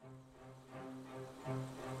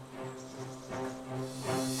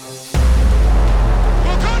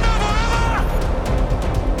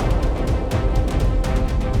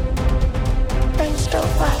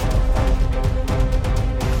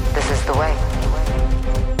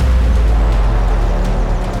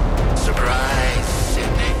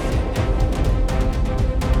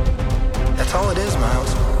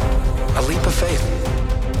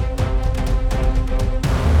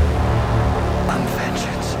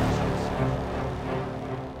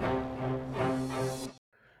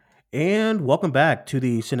And welcome back to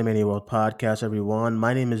the Cinemania World Podcast, everyone.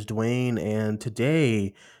 My name is Dwayne, and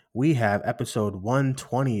today we have episode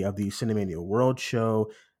 120 of the Cinemania World Show.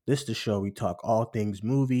 This is the show we talk all things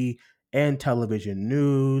movie and television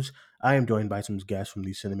news. I am joined by some guests from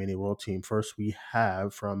the Cinemania World team. First, we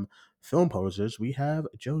have from Film Posers, we have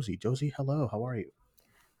Josie. Josie, hello, how are you?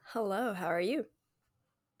 Hello, how are you?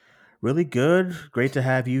 Really good. Great to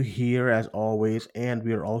have you here as always. And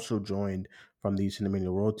we are also joined from the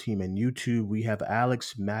Cinemania World team and YouTube. We have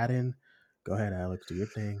Alex Madden. Go ahead, Alex. Do your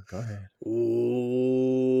thing. Go ahead.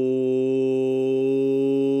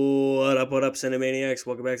 What up, Cinemaniacs?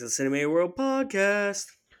 Welcome back to the Cinemania World Podcast.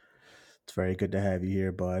 It's very good to have you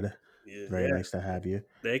here, bud. Very Yeah, nice to have you.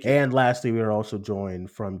 thank you. And lastly, we are also joined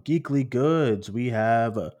from Geekly Goods. We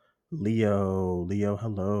have Leo. Leo,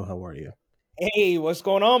 hello. How are you? Hey, what's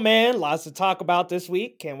going on, man? Lots to talk about this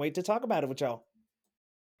week. Can't wait to talk about it with y'all.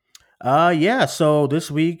 Yeah, so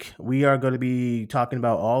this week we are going to be talking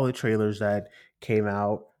about all the trailers that came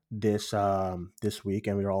out this week,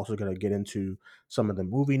 and we're also going to get into some of the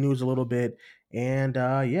movie news a little bit. And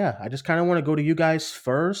yeah, I just kind of want to go to you guys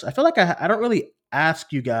first. I feel like I don't really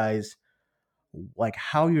ask you guys like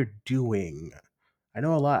how you're doing.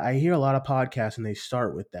 I hear a lot of podcasts and they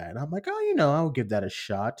start with that. And I'm like, "Oh, I'll give that a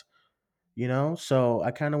shot. So I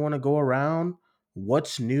kind of want to go around.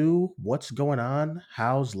 What's new? What's going on?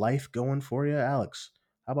 How's life going for you, Alex?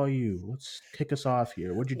 How about you? Let's kick us off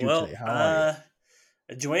here. What'd you do today? Well, How are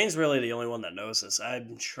you? Dwayne's really the only one that knows this.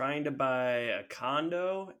 I'm trying to buy a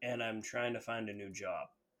condo and I'm trying to find a new job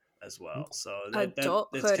as well. So that's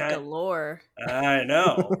Adulthood kind. galore. I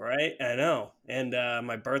know, right? I know. And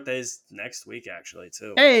my birthday's next week, actually,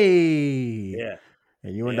 too. Hey, Yeah,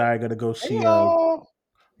 and you and yeah. I are gonna go Hey, see y'all.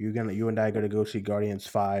 you and I are gonna go see Guardians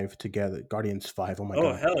 5 together. Guardians 5. Oh my Oh,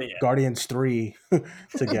 god. hell yeah. Guardians 3 I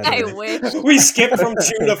together. wish. We skipped from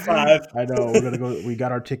 2 to 5. I know we're gonna go. We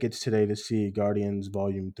got our tickets today to see Guardians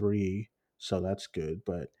Volume 3, so that's good.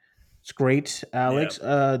 But it's great, Yeah. Alex.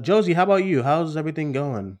 Josie, how about you? How's everything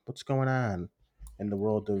going? What's going on in the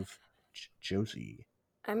world of Josie?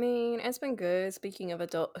 I mean, it's been good. Speaking of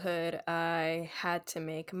adulthood, I had to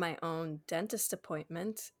make my own dentist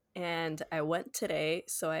appointment and I went today,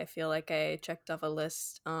 so I feel like I checked off a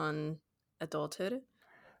list on adulthood.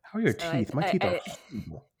 How are your So teeth? My teeth are I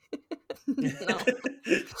horrible. no.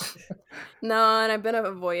 No, and I've been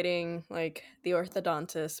avoiding like the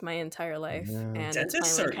orthodontist my entire life Yeah. and it's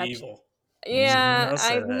Dentists finally are catch. evil. Yeah, I'll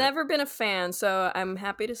say I've that. never been a fan, so I'm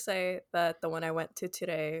happy to say that the one I went to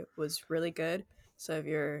today was really good. So if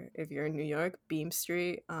you're in New York, Beam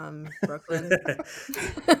Street, Brooklyn.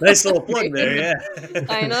 Nice little plug there, Great.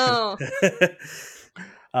 I know.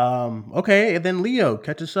 yeah. Okay, and then Leo,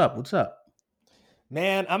 catch us up. What's up?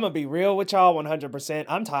 Man, I'm going to be real with y'all 100%.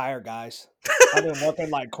 I'm tired, guys. I've been working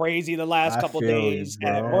like crazy the last I couple feel you, days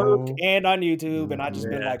at work bro. and on YouTube, and I just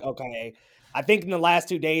Mhm. been Yeah. like, okay. I think in the last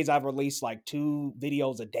 2 days, I've released like 2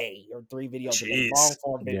 videos a day or 3 videos a day, long Jeez.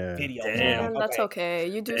 form Yeah. videos. And I'm Damn. like, Man, that's okay, okay.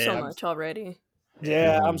 You do so Damn. I'm much already.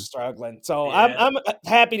 Yeah. yeah, I'm Mhm. struggling. So I'm Yeah. I'm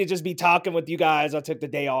happy to just be talking with you guys. I took the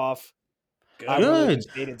day off. I Good. really Good.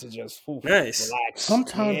 just needed to just Nice. relax.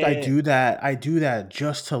 Sometimes I Yeah. do that. I do that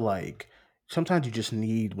just to like. Sometimes you just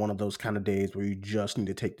need one of those kind of days where you just need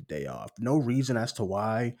to take the day off. No reason as to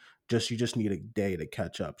why. Just you just need a day to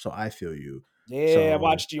catch up. So I feel you. Yeah, I So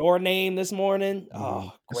watched Your Name this morning.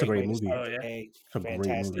 Oh, that's a great great way to movie. start Oh the yeah. day. It's a great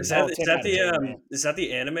Fantastic. Is movie. that Oh, is 10 that out of the 10, man. is that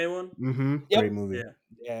the anime one? Great Yep. movie. Yeah.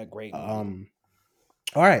 Yeah, great movie. Um.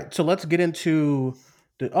 All right. So let's get into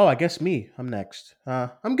the. Oh, I guess me. I'm next.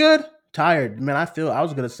 I'm good. Tired, man. I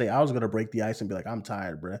was gonna say I was gonna break the ice and be like I'm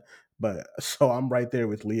tired, bruh. But so I'm right there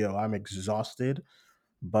with Leo. I'm exhausted.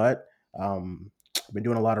 But I've been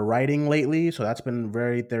doing a lot of writing lately, so that's been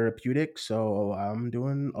very therapeutic. So I'm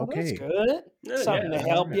doing Oh, that's okay. good. Yeah. Yeah, Something I'm to doing all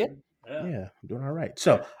help right. you. Yeah. Yeah, I'm doing all right.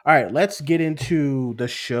 So, Yeah. all right, let's get into the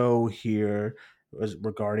show here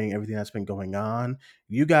regarding everything that's been going on.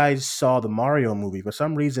 You guys saw the Mario movie. For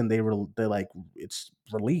some reason, they're like it's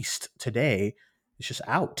released today. It's just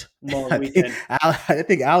out. Long weekend. I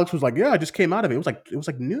think Alex was like, "Yeah, I just came out of it. It was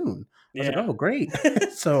like noon." I was like, Yeah. "Oh, great!"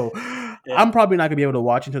 So Yeah. I'm probably not gonna be able to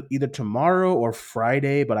watch until either tomorrow or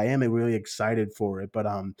Friday, but I am really excited for it. But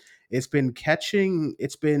it's been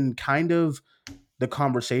kind of the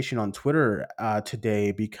conversation on Twitter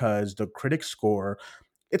today because the critic score,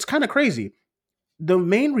 it's kind of crazy. The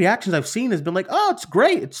main reactions I've seen has been like, "Oh, it's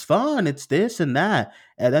great, it's fun, it's this and that,"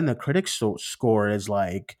 and then the critic score is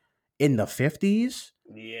like in the 50s.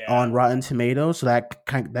 Yeah. on Rotten Tomatoes, so that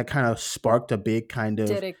kind of sparked a big kind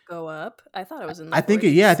Did of. it go up? I thought it was in the I think I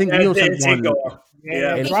 40s. think Leo said It did go one. up. Yeah,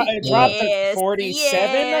 Yeah. it Yeah, dropped to Yes, 47,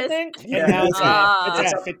 I yes. think, and Yeah. now it's Ah,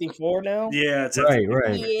 It's at up. 54 now. Yeah, it's at right, 54.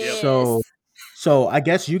 right. Yep. So, yes. I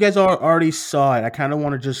guess you guys already saw it. I kind of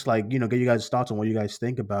want to just like get you guys' thoughts on what you guys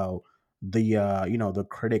think about the the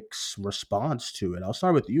critics' response to it. I'll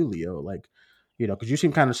start with you, Leo. Like, because you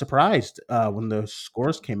seem kind of surprised when the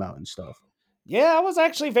scores came out and stuff. Yeah, I was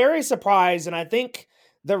actually very surprised, and I think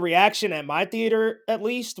the reaction at my theater, at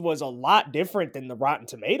least, was a lot different than the Rotten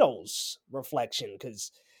Tomatoes reflection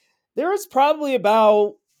because there was probably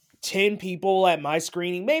about 10 people at my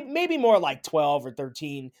screening, maybe more like 12 or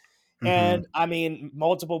 13. Mm-hmm. And I mean,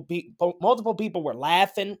 multiple people were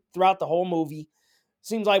laughing throughout the whole movie.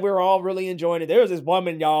 Seems like we were all really enjoying it. There was this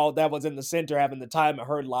woman, y'all, that was in the center having the time of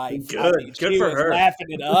her life. I mean, Good she for was her. laughing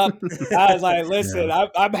it up. I was like, Yeah. listen,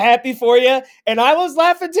 I'm happy for you. And I was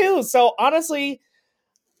laughing too. So honestly,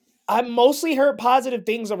 I mostly heard positive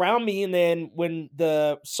things around me. And then when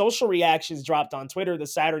the social reactions dropped on Twitter the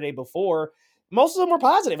Saturday before, most of them were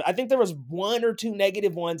positive. I think there was one or two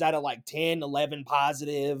negative ones out of like 10, 11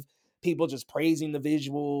 positive. People just praising the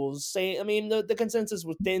visuals. Saying, I mean, the consensus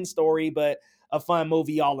was thin story, but a fun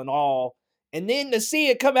movie all in all. And then to see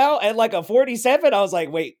it come out at like a 47, I was like,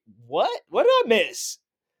 wait, what? What did I miss?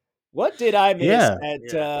 What did I miss Yeah. that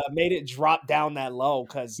Yeah. made it drop down that low?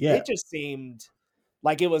 Because Yeah. it just seemed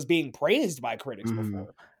like it was being praised by critics Hmm.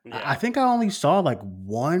 before. I Yeah. think I only saw like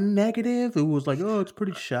one negative. It was like, oh, it's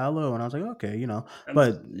pretty shallow, and I was like, okay. I'm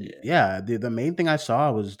But yeah. yeah, the main thing I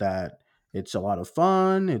saw was that it's a lot of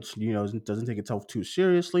fun. It's it doesn't take itself too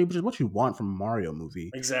seriously, which is what you want from a Mario movie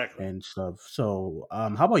Exactly. and stuff. So,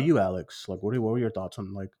 how about you, Alex? Like, what were your thoughts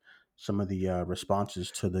on like some of the responses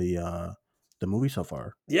to the movie so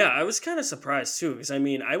far? Yeah, I was kind of surprised too because I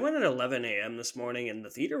mean, I went at 11 a.m. this morning and the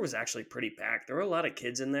theater was actually pretty packed. There were a lot of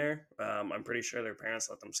kids in there. I'm pretty sure their parents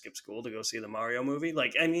let them skip school to go see the Mario movie.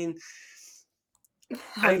 Like, I mean,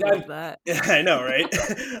 I love I'm that. I know, right?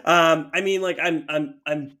 I mean, like,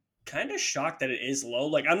 I'm kind of shocked that it is low.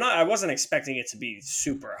 Like, I wasn't expecting it to be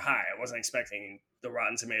super high. I wasn't expecting the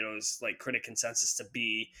Rotten Tomatoes like critic consensus to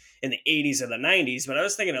be in the 80s or the 90s, but I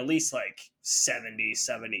was thinking at least like 70,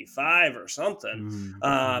 75 or something.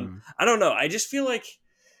 Mm-hmm. I don't know. I just feel like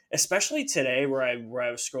especially today where I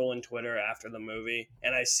was scrolling Twitter after the movie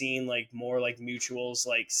and I seen like more like mutuals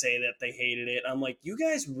like say that they hated it. I'm like, you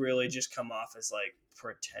guys really just come off as like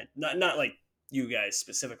pretend not like you guys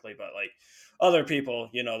specifically, but like other people,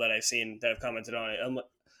 that I've seen that have commented on it. I'm like,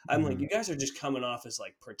 Mm-hmm. you guys are just coming off as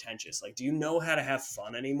like pretentious. Like, do you know how to have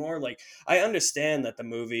fun anymore? Like, I understand that the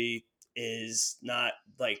movie is not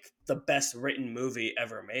like the best written movie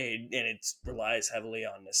ever made and it relies heavily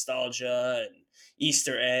on nostalgia and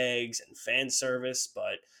Easter eggs and fan service,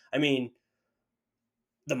 but I mean,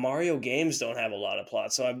 the Mario games don't have a lot of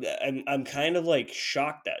plot, so I'm kind of like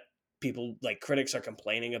shocked that people like critics are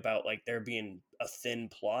complaining about like there being a thin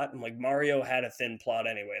plot. I'm like Mario had a thin plot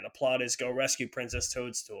anyway. The plot is go rescue Princess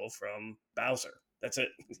Toadstool from Bowser. That's it.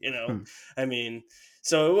 You know, Hmm. I mean,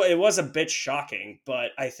 so it was a bit shocking, but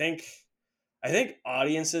I think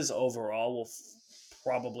audiences overall will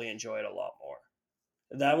probably enjoy it a lot more.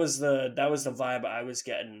 That was the vibe I was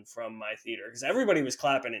getting from my theater because everybody was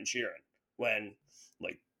clapping and cheering when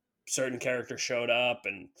like certain characters showed up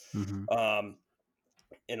Mm-hmm. um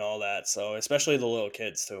and all that. So especially the little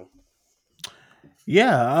kids too.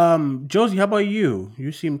 Yeah, Josie, how about you?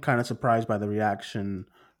 You seem kind of surprised by the reaction,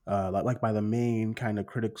 like by the main kind of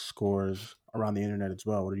critic scores around the internet as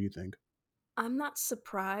well. What do you think? I'm not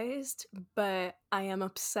surprised, but I am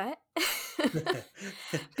upset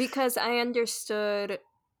because I understood.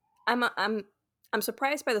 I'm I'm I'm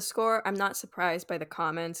surprised by the score. I'm not surprised by the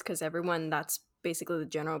comments because everyone that's basically the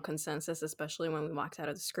general consensus, especially when we walked out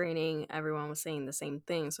of the screening, everyone was saying the same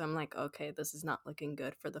thing. So I'm like, okay, this is not looking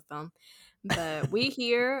good for the film. But we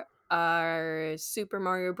here are Super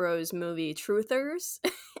Mario Bros. Movie truthers,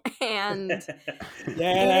 and it is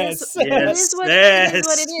Yes. it is Yes, what it yes,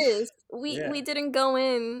 is. yeah, We didn't go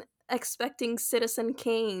in expecting Citizen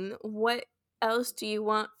Kane. What else do you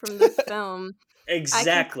want from the film? I can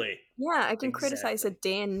exactly, yeah, I can criticize exactly. it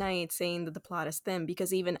day and night saying that the plot is thin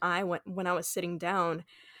because even I when I was sitting down,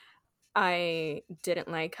 I didn't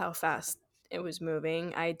like how fast it was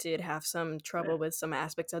moving. I did have some Yeah. trouble with some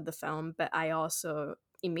aspects of the film, but I also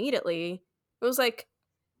immediately it was like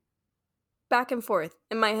back and forth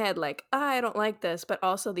in my head like, I don't like this, but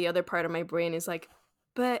also the other part of my brain is like,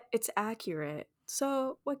 but it's accurate.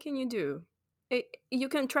 So, what can you do? You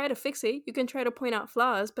can try to fix it, you can try to point out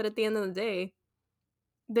flaws, but at the end of the day,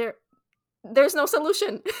 there there's no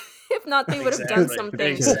solution. If not, they would have done Exactly.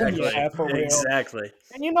 something. Exactly. Yeah, for real. Exactly.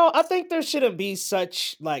 And I think there shouldn't be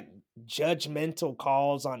such like judgmental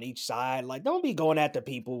calls on each side. Like, don't be going at the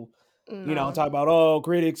people, No. talk about, oh,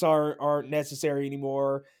 critics aren't necessary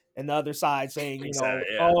anymore, and the other side saying, Exactly.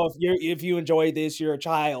 Yeah. oh, if you enjoy this, you're a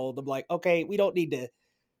child. I'm like, okay, we don't need to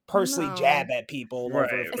personally No. jab at people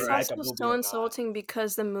Right. over if they It's Right. like a also movie so or not. insulting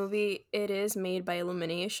because the movie, it is made by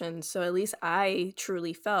Illumination. So at least I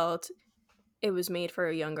truly felt it was made for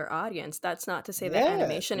a younger audience. That's not to say that Yeah.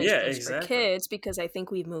 animation is Yeah. just for Exactly. kids, because I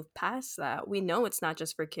think we've moved past that. We know it's not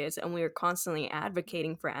just for kids, and we are constantly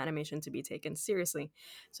advocating for animation to be taken seriously.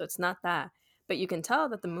 So it's not that. But you can tell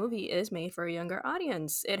that the movie is made for a younger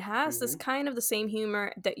audience. It has this Hmm. kind of the same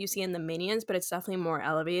humor that you see in the Minions, but it's definitely more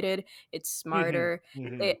elevated. It's Hmm. smarter.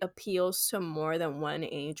 Hmm. It appeals to more than one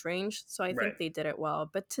age range. So I Right. think they did it well.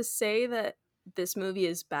 But to say that this movie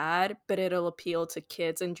is bad, but it'll appeal to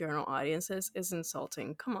kids and general audiences is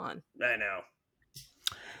insulting. Come on. I know.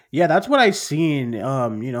 Yeah, that's what I've seen,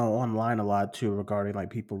 online a lot too, regarding like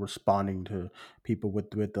people responding to people with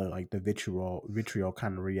the like the vitriol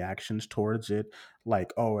kind of reactions towards it.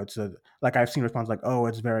 Like, oh, it's a like I've seen response like, oh,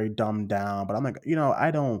 it's very dumbed down. But I'm like,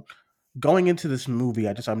 I don't going into this movie.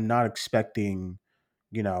 I'm not expecting,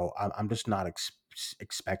 I'm just not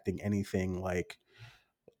expecting anything like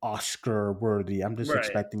Oscar worthy. I'm just Right.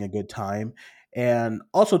 expecting a good time, and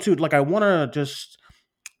also too, like I want to just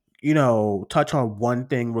touch on one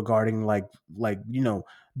thing regarding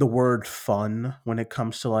the word fun when it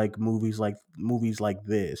comes to like movies like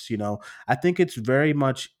this. I think it's very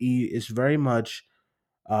much easier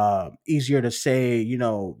to say,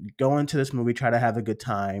 go into this movie, try to have a good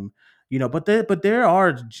time, but there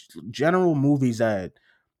are general movies that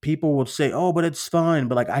people will say, oh, but it's fun,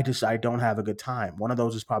 but like I don't have a good time. One of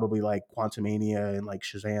those is probably like Quantumania and like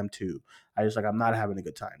Shazam 2. I'm not having a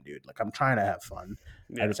good time, dude. Like I'm trying to have fun.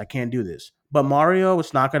 Yeah. I can't do this. But Mario,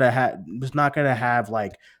 it's not gonna have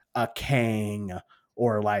like a Kang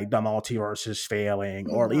or like the multiverse is failing,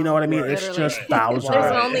 or you know what No, I mean. Right. It's literally. just Right. There's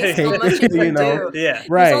Bowser. only Right. so much you you can know, do. Yeah. There's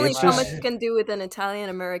right? only It's so much just you Right. can do with an Italian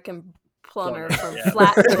American plumber Plumber. from Yeah.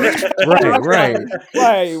 Flatbush. right, Brooklyn. right.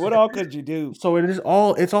 Right. What all could you do? So it's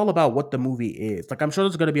all about what the movie is. Like I'm sure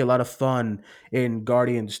there's going to be a lot of fun in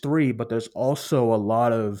Guardians 3, but there's also a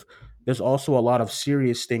lot of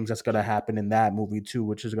serious things that's going to happen in that movie too,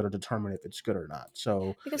 which is going to determine if it's good or not.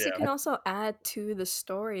 So Because it Yeah. can also add to the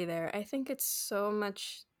story there. I think it's so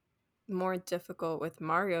much more difficult with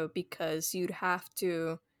Mario because you'd have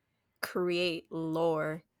to create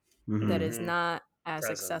lore that is mhm. Hmm. not as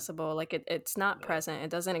Present. accessible. Like it's not Yeah. present.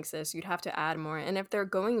 It doesn't exist. You'd have to add more. And if they're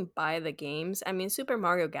going by the games, I mean, Super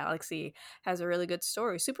Mario Galaxy has a really good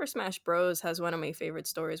story. Super Smash Bros has one of my favorite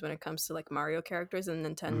stories when it comes to like Mario characters and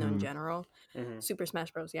Nintendo in Mhm. general. Hmm. Super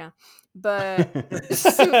Smash Bros, yeah. But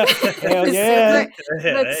super, Hell yeah. super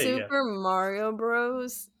Yeah. but There you go. Super Mario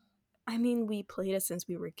Bros, I mean, we played it since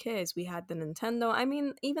we were kids. We had the Nintendo. I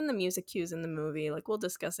mean, even the music cues in the movie, like we'll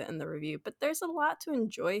discuss it in the review, but there's a lot to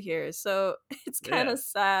enjoy here. So it's kind Yeah. of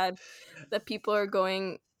sad that people are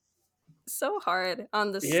going so hard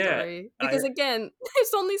on this Yeah. story I. because again,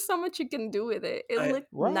 there's only so much you can do with it. It I. looked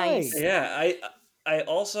Right. nice. Yeah. I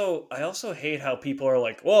also hate how people are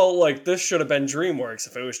like, well, like this should have been DreamWorks.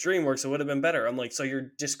 If it was DreamWorks, it would have been better. I'm like, so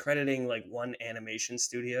you're discrediting like one animation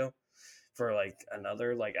studio for like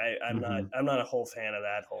another. Like I'm not Mhm. I'm not a whole fan of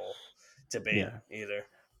that whole debate Yeah. either.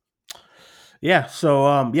 Yeah.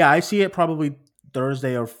 So yeah, I see it probably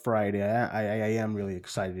Thursday or Friday. I am really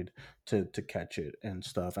excited to catch it and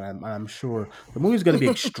stuff, and I'm sure the movie's going to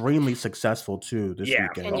be extremely successful too this Yeah.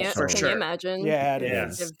 Can weekend. Oh, you for can So you sure. imagine Yeah, it Yeah. if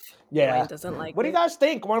is. Elaine Yeah. doesn't like What do you it? guys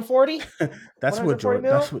think? 140? that's what 140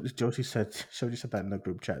 That's mil? what Josie said. Josie said that in the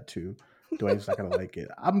group chat too. Dwayne's not gonna like it.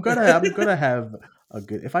 I'm gonna have a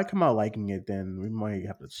good. If I come out liking it, then we might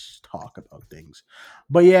have to talk about things.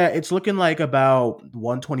 But yeah, it's looking like about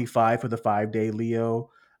 125 for the 5 day Leo.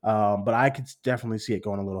 But I could definitely see it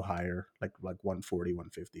going a little higher, like 140,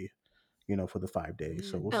 150. For the 5 days.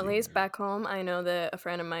 So we'll At see. least back home, I know that a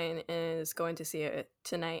friend of mine is going to see it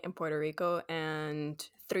tonight in Puerto Rico, and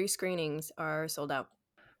 3 screenings are sold out.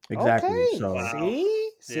 Exactly. Okay. So Wow.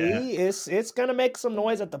 See? Yeah. See? It's gonna make some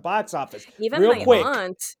noise at the box office. Even Real my quick.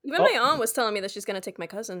 aunt, even Oh, my aunt was telling me that she's gonna take my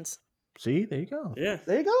cousins. see, there you go. Yeah.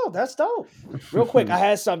 there you go. That's dope. Real quick, I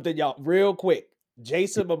had something, y'all. Real quick.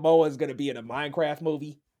 Jason Momoa is gonna be in a Minecraft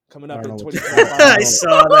movie coming I up don't in know what. I 2025.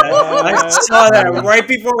 saw that. I What? saw that Uh, right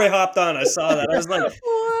before we hopped on. I saw that. I was like,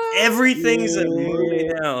 What? everything's a movie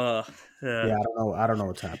Yeah. now. Ugh. Yeah, Yeah. I don't know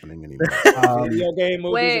what's happening anymore. Video game movies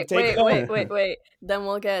have Wait, taken wait, over. wait, wait, wait. Then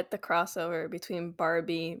we'll get the crossover between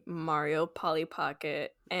Barbie, Mario, Polly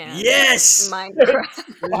Pocket, and Yes. Minecraft.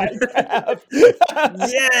 Minecraft.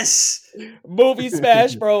 Yes. Movie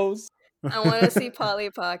Smash Bros. I want to see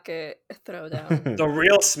Polly Pocket throw down. The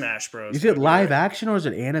real Smash Bros. Is it movie, live right? action or is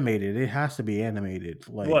it animated? It has to be animated.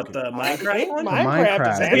 What, Like the I Minecraft think one? the Minecraft is Minecraft,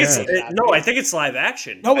 I think it's animated. yes. I no. I think. think it's live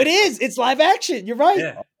action. No, it is. It's live action. You're right.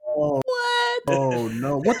 Yeah. Oh, What? oh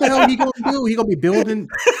no! What the hell he gonna do? He gonna be building?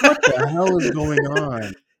 What the hell is going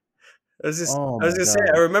on? Oh I was my gonna say,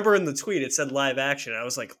 I god! remember in the tweet it said live action. I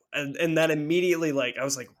was like, and then immediately, like, I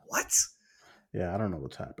was like, what? Yeah, I don't know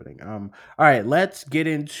what's happening. All right, let's get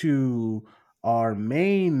into our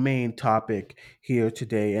main topic here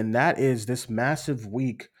today, and that is this massive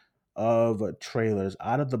week of trailers.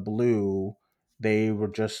 Out of the blue, they were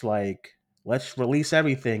just like, let's release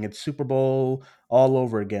everything. It's Super Bowl all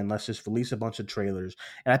over again. Let's just release a bunch of trailers.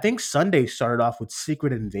 And I think Sunday started off with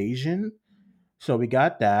Secret Invasion. So we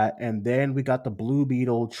got that, and then we got the Blue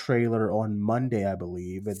Beetle trailer on Monday, I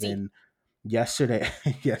believe, and See. then yesterday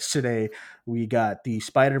yesterday we got the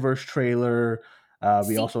Spider-Verse trailer. See.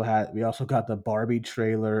 We also got the Barbie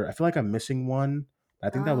trailer. I feel like I'm missing one. I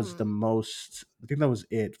think that was the Um. most. I think that was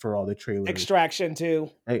it for all the trailers. Extraction too.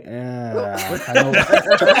 I know.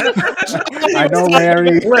 I know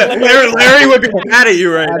Larry. Larry would be mad at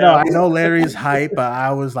you right now. I know Larry's hype, but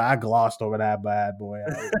I was like, I glossed over that bad boy. I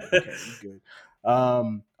was like, okay, you good.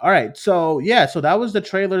 All right, so yeah, so that was the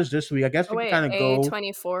trailers this week. I guess Oh we can wait, kind of go.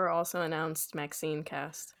 A24 also announced Maxine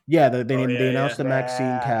cast. Yeah, Oh they yeah, yeah. announced the Maxine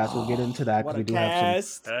Yeah. cast. We'll get into that What because a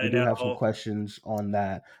cast. I we do have some know. questions on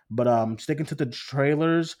that. But sticking to the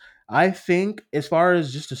trailers, I think as far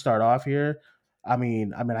as just to start off here, I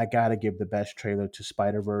gotta give the best trailer to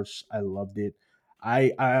Spider Verse. I loved it.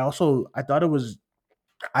 I thought it was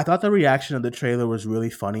I thought the reaction of the trailer was really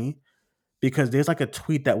funny because there's like a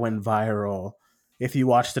tweet that went viral if you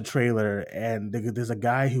watch the trailer, and there's a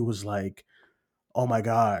guy who was like, oh my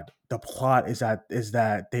god, the plot is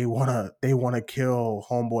that they wanna kill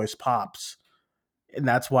homeboy's pops, and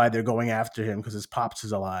that's why they're going after him because his pops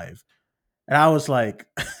is alive. And I was like,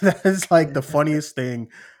 that is like the funniest thing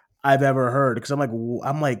I've ever heard because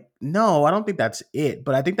I'm like, no, I don't think that's it,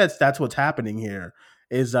 but I think that's what's happening here.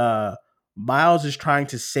 Is Miles is trying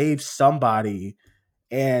to save somebody,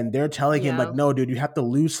 and they're telling him like, Yeah. no, dude, you have to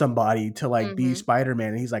lose somebody to like be Mm-hmm. Spider Man,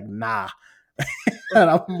 and he's like, nah. And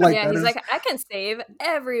I'm like, Yeah, that he's is like, I can save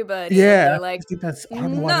everybody. And yeah. they're like, I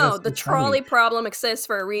don't know why no, that's the so funny. trolley problem exists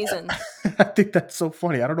for a reason. I think that's so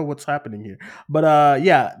funny. I don't know what's happening here. But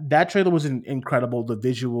yeah, that trailer was incredible. The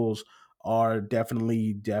visuals are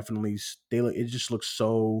definitely it just looks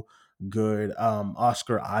so good.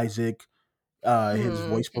 Oscar Isaac, his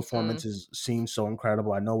voice Mm-hmm. performances seem so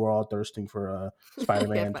incredible. I know we're all thirsting for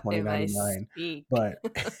Spider-Man If I 2099, speak. but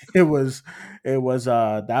it was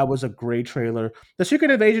that was a great trailer. The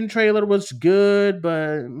Secret Invasion trailer was good,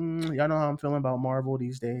 but y'all know how I'm feeling about Marvel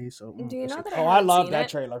these days, so Do you we'll know see. that I Oh, I haven't love seen that it?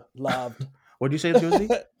 trailler. Loved. What'd you say, Josie?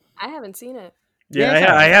 I haven't seen it. Yeah, Yeah,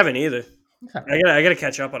 it's all I right. haven't either. It's all right. I gotta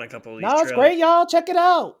catch up on a couple of these No, it's trailers. great, y'all. Check it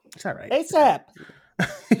out. It's all right. ASAP.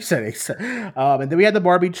 He said ASAP. And then we had the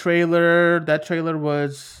Barbie trailer. That trailer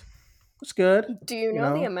was good. Do you You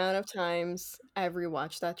know the know, amount of times I've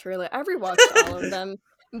rewatched that trailer? I've rewatched all of them.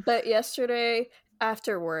 But yesterday,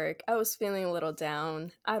 after work, I was feeling a little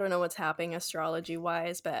down. I don't know what's happening astrology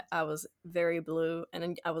wise, but I was very blue. And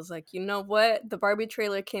then I was like, you know what? The Barbie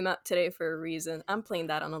trailer came out today for a reason. I'm playing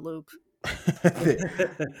that on a loop.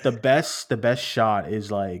 the best shot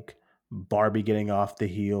is like Barbie getting off the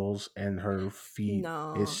heels and her feet is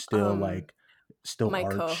No. still like still My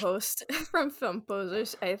arched. co-host from Film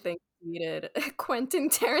Posers, I think, tweeted Quentin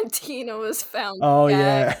Tarantino was found Oh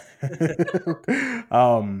gagged. yeah.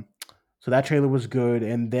 um so that trailer was good,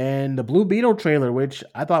 and then the Blue Beetle trailer, which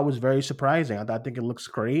I thought was very surprising. I think it looks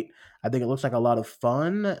great. I think it looks like a lot of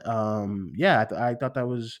fun. Yeah, I thought that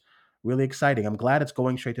was really exciting. I'm glad it's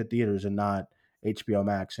going straight to theaters and not HBO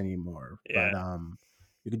Max anymore. Yeah. But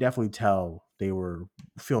you could definitely tell they were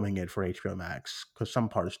filming it for HBO Max because some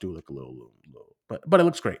parts do look a little, but it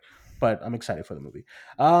looks great. But I'm excited for the movie.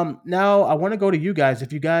 Now I want to go to you guys.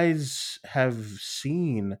 If you guys have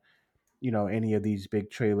seen, any of these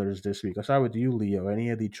big trailers this week, I'll start with you, Leo.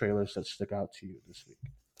 Any of the trailers that stick out to you this week?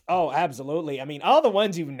 Oh, absolutely. I mean, all the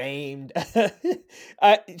ones you've named.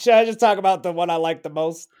 Should I just talk about the one I like the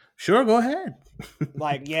most? Sure, go ahead.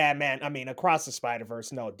 Like, yeah, man. I mean, Across the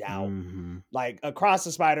Spider-Verse, no doubt. Hmm. Like, Across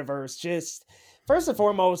the Spider-Verse, just first and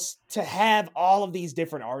foremost, to have all of these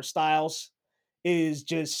different art styles is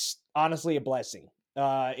just honestly a blessing.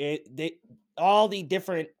 All the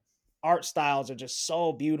different art styles are just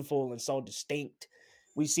so beautiful and so distinct.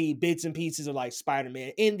 We see bits and pieces of like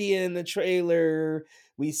Spider-Man India in the trailer.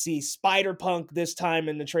 We see Spider-Punk this time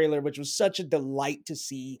in the trailer, which was such a delight to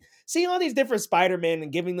see. Seeing all these different Spider-Man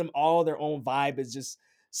and giving them all their own vibe is just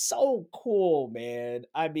so cool, man.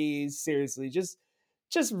 I mean, seriously, just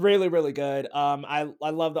really, really good. I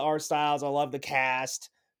love the art styles. I love the cast.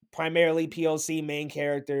 Primarily POC main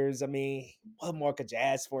characters. I mean, what more could you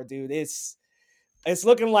ask for, dude? It's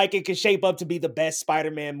looking like it could shape up to be the best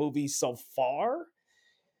Spider-Man movie so far.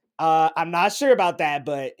 I'm not sure about that,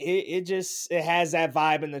 but it has that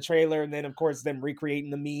vibe in the trailer, and then of course them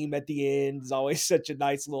recreating the meme at the end is always such a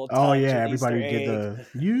nice little Oh touch yeah, and Easter everybody did egg.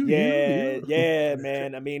 the you Yeah, you. yeah,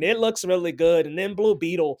 man. I mean, it looks really good. And then Blue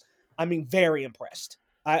Beetle, I mean, very impressed.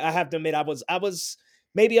 I have to admit, I was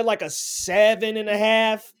maybe at like a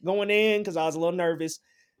 7.5 going in because I was a little nervous.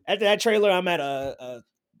 After that trailer, I'm at a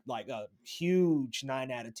like a huge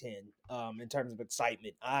 9 out of 10 in terms of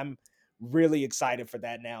excitement. I'm really excited for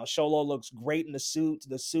that now. Sholo looks great in the suit.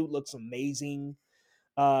 The suit looks amazing.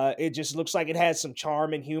 It just looks like it has some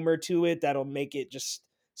charm and humor to it that'll make it just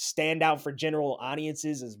stand out for general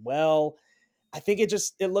audiences as well. I think it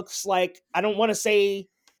looks like I don't want to say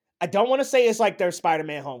it's like their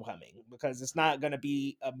Spider-Man Homecoming because it's not going to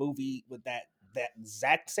be a movie with that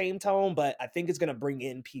exact same tone, but I think it's going to bring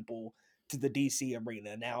in people to the DC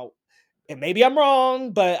arena. Now, and maybe I'm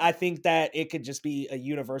wrong, but I think that it could just be a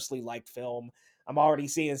universally liked film. I'm already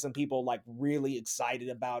seeing some people like really excited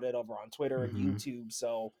about it over on Twitter and Mhm. YouTube.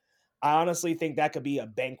 So I honestly think that could be a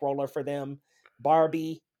bankroller for them.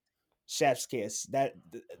 Barbie, chef's kiss.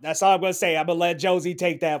 That's all I'm gonna say. I'm gonna let Josie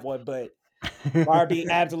take that one, but Barbie,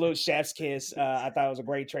 absolute chef's kiss. I thought it was a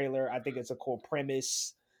great trailer. I think it's a cool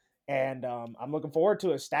premise, and I'm looking forward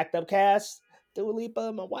to a stacked up cast. Dua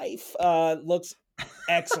Lipa, my wife, looks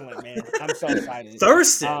excellent, man. I'm so excited.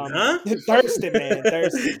 Thurston, huh? Thurston, man,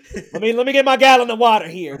 Thurston. Let me get my gallon of water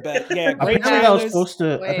here. But yeah, great apparently that was trailers. supposed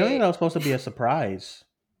to apparently Wait, that was supposed to be a surprise.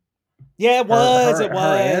 Yeah, it Her was. her It her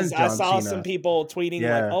was. and I John saw some Cena. people tweeting like,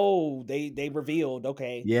 Yeah. "Oh, they revealed."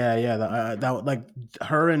 Okay, Yeah. That like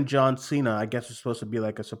her and John Cena. I guess was supposed to be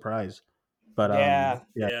like a surprise, but yeah.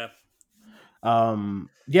 yeah, Yeah.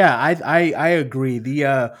 yeah. I agree.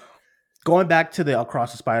 The going back to the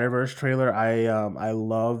Across the Spider Verse trailer, I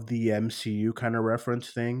love the MCU kind of reference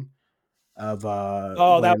thing of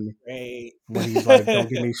Oh, that was when he's like, "Don't great.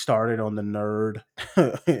 get me started on the nerd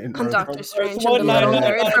in on Earth." Doctor Earth Strange and the one nine little Yeah. nine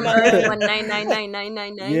nerd nine from nine Earth nine.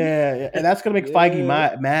 19999999. Yeah, yeah, and that's gonna make Feige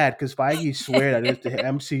Yeah. mad because Feige swear that the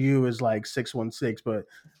MCU is like 616, but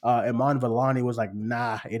Iman Vellani was like,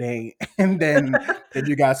 "Nah, it ain't." And then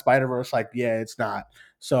you got Spider Verse like, "Yeah, it's not."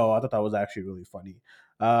 So I thought that was actually really funny.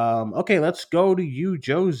 Okay, let's go to you,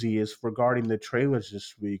 Josie. Is regarding the trailers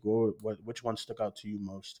this week. Which one stuck out to you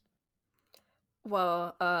most?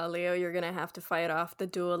 Well, Leo, you're gonna have to fight off the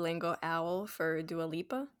Duolingo owl for Dua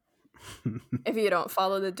Lipa. If you don't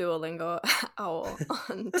follow the Duolingo owl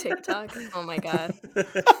on TikTok, oh my god,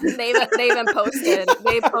 they posted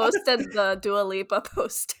the Dua Lipa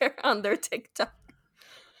poster on their TikTok.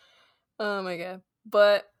 Oh my god!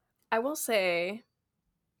 But I will say,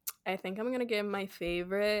 I think I'm gonna give my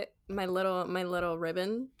little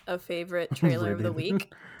ribbon of favorite trailer of the Ribbon.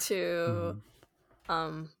 week to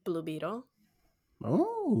Mhm. Blue Beetle.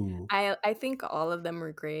 Oh. I think all of them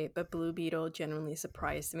were great, but Blue Beetle genuinely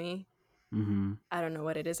surprised me. Hmm. I don't know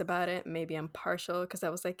what it is about it. Maybe I'm partial because I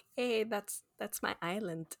was like, "Hey, that's my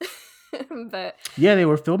island," but Yeah, they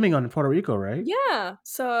were filming on Puerto Rico, right? yeah.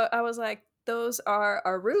 So I was like, "Those are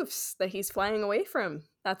our roofs that he's flying away from.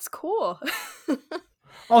 That's cool."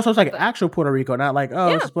 Oh, so it's like But actual Puerto Rico, not like,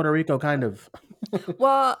 oh, this yeah, is Puerto Rico, kind of.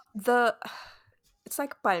 well, the it's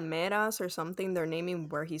like Palmeras or something. They're naming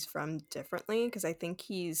where he's from differently because I think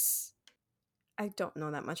he's. I don't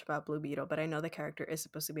know that much about Blue Beetle, but I know the character is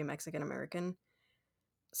supposed to be Mexican American.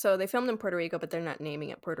 So they filmed in Puerto Rico, but they're not naming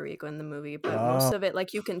it Puerto Rico in the movie. But Oh. most of it,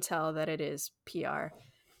 like you can tell that it is PR.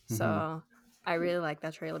 Hmm. So I really like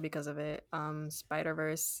that trailer because of it. Spider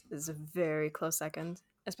Verse is a very close second,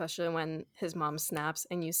 especially when his mom snaps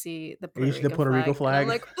and you see the Puerto Each the Rican Puerto Rico flag,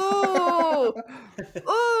 and I'm flag. like, ooh,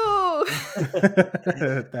 ooh.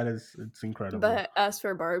 That is, it's incredible. But as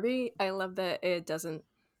for Barbie, I love that it doesn't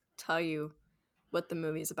tell you what the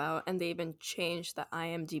movie's about, and they even changed the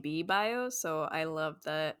IMDb bio. So I love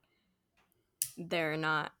that they're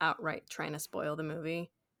not outright trying to spoil the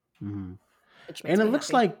movie, Hmm. which And makes it me looks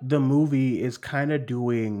happy. like the movie is kind of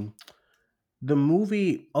doing the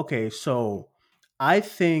movie. Okay, so I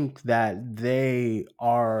think that they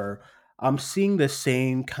are. I'm seeing the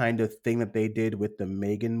same kind of thing that they did with the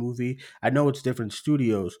Megan movie. I know it's different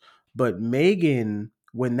studios, but Megan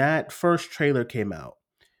when that first trailer came out,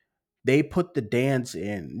 they put the dance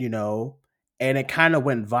in, and it kind of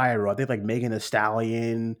went viral. I think like Megan Thee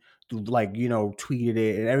Stallion, like tweeted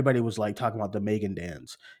it, and everybody was like talking about the Megan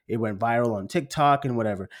dance. It went viral on TikTok and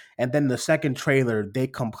whatever. And then the second trailer, they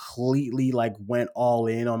completely like went all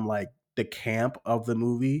in on like the camp of the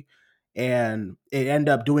movie, and it ended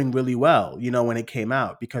up doing really well, when it came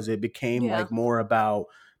out, because it became Yeah. like more about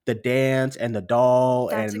the dance and the doll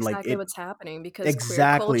That's and like exactly it what's happening because queer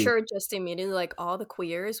exactly. culture just immediately, like, all the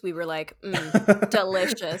queers, we were like,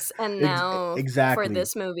 delicious. And now for Exactly.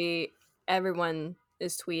 this movie, everyone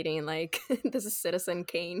is tweeting like, "This is Citizen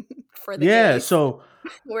Kane for the Yeah. gays. So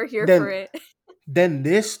We're here for then it."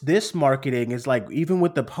 this marketing is like, even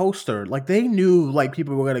with the poster, like they knew like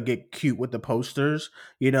people were gonna get cute with the posters.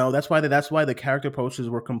 That's why the character posters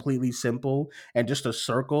were completely simple and just a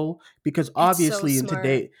circle, because It's so obviously smart.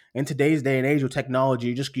 in today's day and age with technology,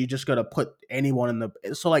 you just gotta put anyone in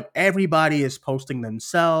the, so like everybody is posting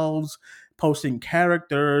themselves, posting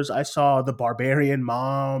characters. I saw the barbarian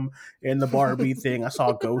mom in the Barbie thing. I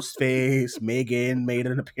saw Ghostface. Megan made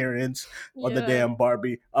an appearance on the Yeah. damn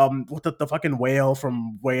Barbie. What the fucking whale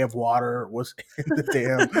from Way of Water was in the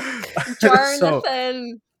damn. So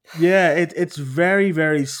Jarnathan! yeah, it's very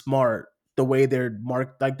very smart the way they're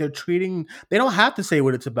marked. Like they're treating. They don't have to say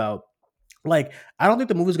what it's about. Like, I don't think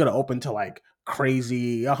the movie's gonna open to like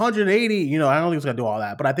crazy 180. I don't think it's gonna do all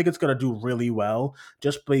that, but I think it's gonna do really well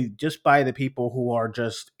just by the people who are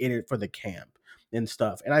just in it for the camp and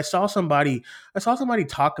stuff. And I saw somebody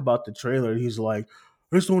talk about the trailer. He's like,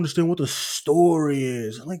 I just don't understand what the story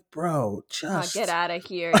is. I'm like, bro, Aw, get just out of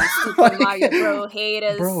here, you Super like, Mario Bro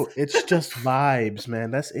haters. bro, it's just vibes,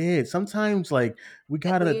 man. That's it. Sometimes like we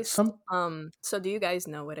At gotta least, some. so do you guys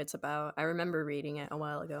know what it's about? I remember reading it a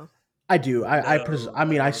while ago. I do. No, I I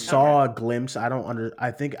mean, I don't. Okay. saw a glimpse. I don't under.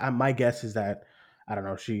 I think my guess is that I don't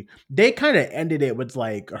know. They kind of ended it with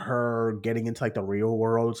like her getting into like the real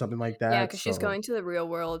world, something like Yeah, that. because she's So going to the real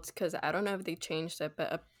world. Because I don't know if they changed it,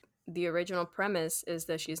 but the original premise is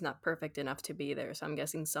that she's not perfect enough to be there. So I'm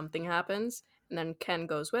guessing something happens, and then Ken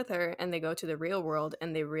goes with her, and they go to the real world,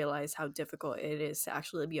 and they realize how difficult it is to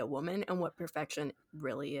actually be a woman and what perfection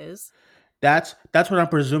really is. that's what I'm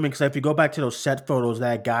presuming. Because if you go back to those set photos,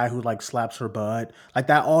 that guy who like slaps her butt, like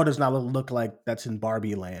that, all does not look like that's in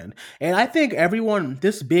Barbie Land. And I think everyone,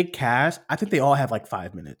 this big cast, I think they all have like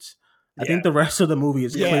 5 minutes. I Yeah, think the rest of the movie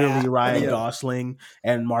is yeah, Yeah, clearly I Ryan think yep. Gosling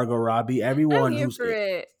and Margot Robbie. I'm Everyone here who's for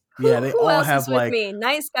it. yeah, Who they who all else is have with like me?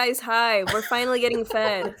 Nice guys high. We're finally getting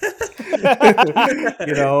fed.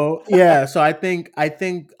 yeah. So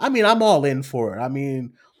I mean, I'm all in for it. I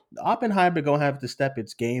mean, Oppenheimer gonna have to step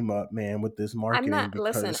its game up, man, with this I'm marketing, not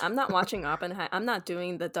listen, because I'm not watching Oppenheimer. I'm not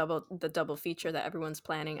doing the double feature that everyone's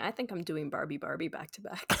planning. I think I'm doing Barbie back to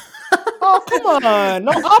back. Oh, come on.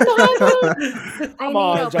 No, Oppenheimer? I Come need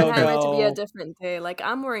on, Oppenheimer to be a JoJo. different day. Like,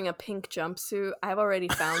 I'm wearing a pink jumpsuit. I've already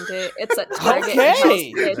found it. It's at Target in Hell's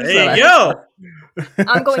Okay. Kitchen. There you Shut go.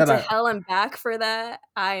 I'm going Shut to up. hell and back for that.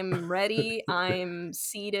 I'm ready. I'm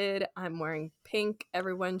seated. I'm wearing pink.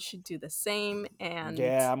 Everyone should do the same. And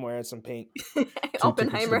Yeah, I'm wearing some pink. 2 tickets to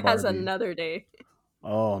Oppenheimer has Barbie. another day.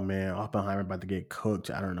 Oh man, Oppenheimer about to get cooked.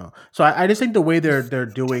 I don't know. So I just think the way they're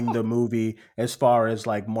doing the movie, as far as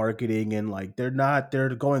like marketing, and like they're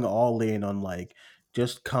going all in on like,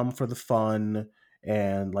 just come for the fun,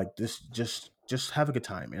 and like this, just have a good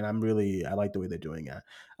time. And I like the way they're doing it.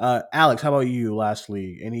 Alex, how about you?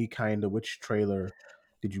 Lastly, any kind of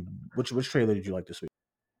did you which trailer did you like this week?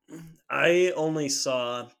 I only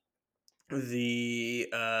saw the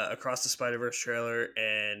Across the Spider Verse trailer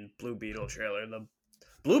and Blue Beetle trailer. The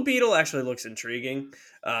Blue Beetle actually looks intriguing.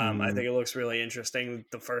 I Mm, think it looks really interesting.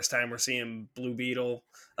 The first time we're seeing Blue Beetle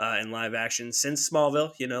in live action since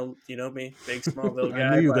Smallville. You know me, big Smallville I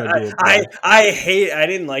knew guy. you were But gonna do it, I, bro. I, I hate. I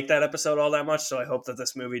didn't like that episode all that much. So I hope that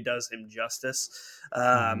this movie does him justice.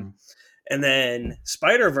 Um, Hmm. and then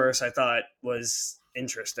Spider Verse, I thought was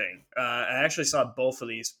interesting. I actually saw both of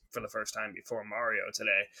these for the first time before Mario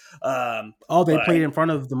today. Oh, they But played in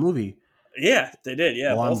front of the movie. yeah, they did.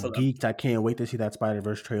 Yeah, Oh, both of I'm them. geeked. I can't wait to see that Spider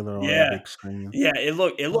Verse trailer on the Yeah, big screen. yeah, it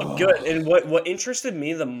looked good. And what interested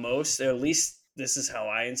me the most, or at least this is how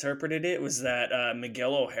I interpreted it, was that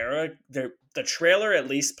Miguel O'Hara, the trailer at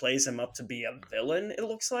least plays him up to be a villain. It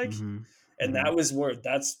looks like, Hmm. and Hmm.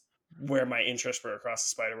 that's where my interest for Across the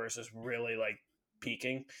Spider Verse is really like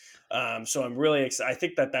peaking. So I'm really excited. I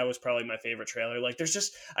think that was probably my favorite trailer. Like,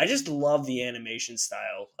 I just love the animation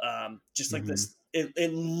style. Just like Hmm. this,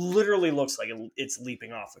 it literally looks like it's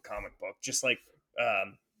leaping off a comic book, just like.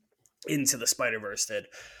 Um, Into the Spider-Verse did.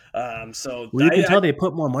 So Well, you can tell they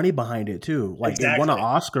put more money behind it too. Like it won an exactly,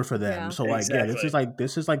 Oscar for them. Yeah. So like, yeah, exactly.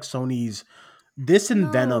 this is like Sony's. This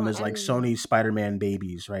and Venom No, is like and Sony's Spider-Man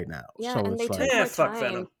babies right now. yeah, So and they it's took like, Yeah, more fuck time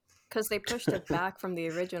Venom. because they pushed it back from the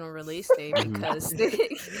original release date Mhm. because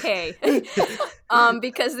hey,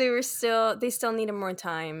 because they still needed more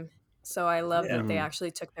time. So I love Yeah, that they Mhm. actually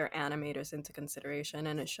took their animators into consideration,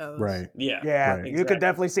 and it shows. Right, yeah, Yeah, right. you could exactly.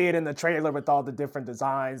 definitely see it in the trailer with all the different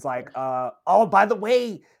designs. Like, oh, by the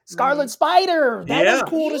way, Scarlet Right. Spider. That was Yeah,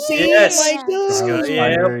 cool to see. I'm yes. like, Yeah. Scarlet Yep, dude.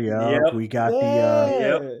 Spider, yep, yup. We got the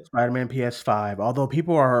yep. Yeah. Spider-Man PS5. Although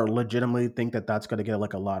people are legitimately think that that's going to get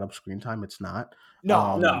like a lot of screen time, it's not.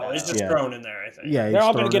 No, No, it's just Yeah, no. thrown in there. I think. yeah, They're it's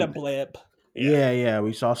all gonna thrown get a in. blip. Yeah, Yeah.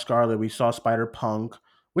 We saw Scarlet. We saw Spider Punk,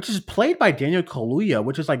 which is played by Daniel Kaluuya,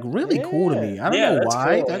 which is like really cool to Yeah. me. I don't know yeah, that's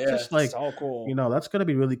why. cool. That's Yeah, just like, So cool. that's gonna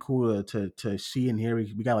be really cool to see and hear.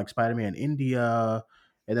 We got like Spider-Man India,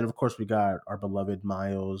 and then of course we got our beloved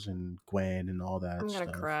Miles and Gwen and all that I'm gonna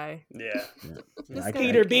stuff. cry. yeah. Yeah, yeah, It's I, gonna I, be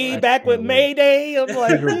Peter B I good. back with can't wait. Mayday. I'm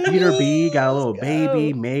like, Peter B got a let's little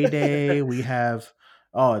baby go. Mayday. We have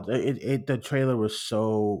the trailer was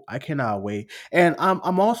so I cannot wait, and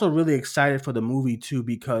I'm also really excited for the movie too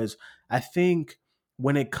because I think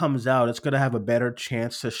when it comes out, it's gonna have a better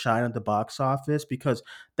chance to shine at the box office because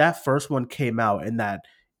that first one came out and that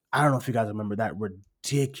I don't know if you guys remember that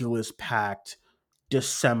ridiculous packed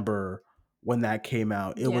December when that came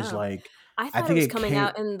out. It was Yeah. like I I thought it think was it coming came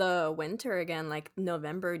out in the winter again, like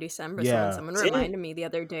November, December. So when yeah. someone See, reminded me the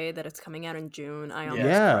other day that it's coming out in June, I yeah, almost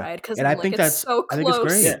Yeah, cried because and I'm like, it's so I think it's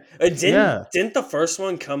close. yeah. great. Didn't Yeah. didn't the first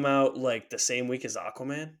one come out like the same week as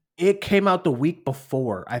Aquaman? It came out the week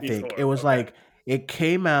before, I think. It Before, was okay. like it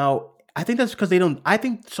came out I think that's because they don't I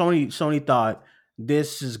think Sony thought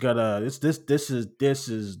this is gonna this is this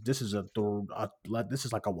is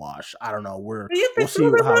like a wash. I don't know. Yeah, they We'll threw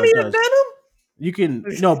see their how money it at does. You can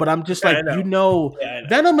Venom. no, but I'm just I like know. Yeah,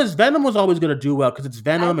 I know. Venom was always gonna do well because it's I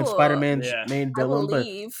Venom and Spider will, Man's Yeah. main I will villain. But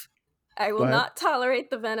leave. I go will ahead. not tolerate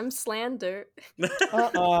the Venom slander.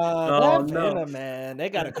 Oh That no. Venom, man. They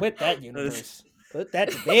gotta quit that universe. Put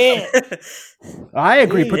that to bed. I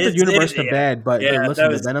agree. Put the Please. universe to bed, but Yeah, that listen, the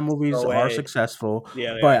was Venom movies no are way. successful.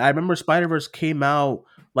 Yeah, they But are. I remember Spider Verse came out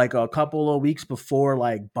like a couple of weeks before,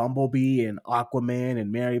 like Bumblebee and Aquaman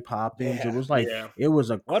and Mary Poppins. It Yeah. was like Yeah.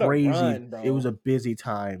 What a run, it was bro. a busy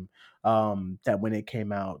time that when it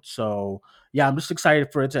came out. So yeah, I'm just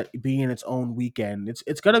excited for it to be in its own weekend.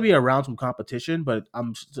 It's gonna be around some competition, but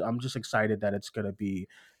I'm just excited that it's gonna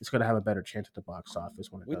have a better chance at the box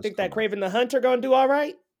office when it We does think that come out. Craven the Hunter gonna do all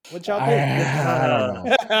right? What y'all think? I don't Uh,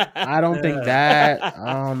 know. I don't think that.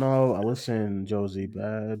 I don't know. Listen, Josie,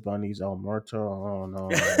 Bad Bunny's El Muerto. I don't know.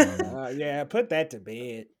 I don't know. Yeah, put that to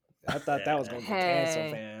bed. I thought that was yeah. gonna get canceled,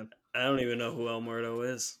 Hey. fam. I don't even know who El Muerto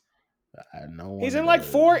is. No He's one in like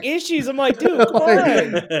 4 does. issues. I'm like, dude, come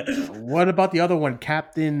Like, on. what about the other one,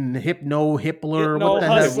 Captain Hypno Hippler? What Hypno the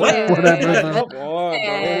heck? Wait, what? Hustler. Whatever. Like, come on, bro.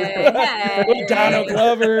 Hey, With Donald hey,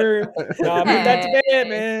 Glover. Nah, put that to hey. bed,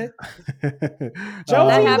 man. That Josie,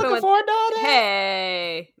 you um, happened looking with. forward to all that?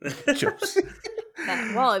 Hey. Josie.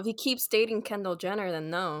 Well, if he keeps dating Kendall Jenner, then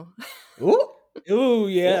no. Ooh. Ooh,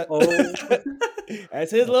 yeah. Uh-oh.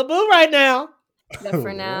 That's his little boo right now. But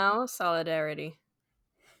for now, solidarity.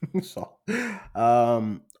 So,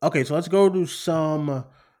 okay, so let's go to some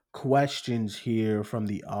questions here from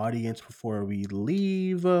the audience before we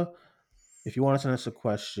leave. If you want to send us a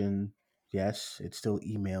question, yes, it's still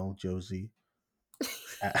email Josie.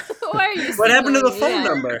 Why are you What happened to the signaling me? phone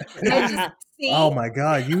number? I just see. Oh my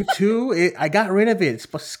god, you too? I got rid of it.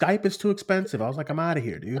 Skype is too expensive. I was like, I'm out of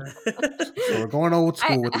here, dude. So we're going old I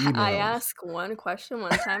school with I emails. ask one question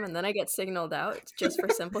one time and then I get signaled out just for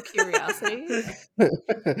simple curiosity.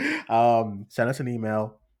 Send us an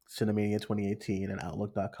email, Cinemania2018 at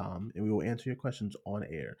outlook.com, and we will answer your questions on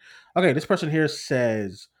air. Okay, this person here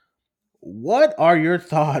says, what are your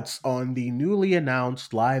thoughts on the newly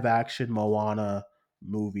announced live action Moana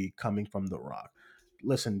movie coming from The Rock?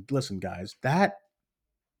 Listen, guys, that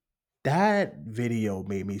video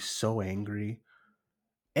made me so angry,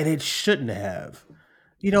 and it shouldn't have.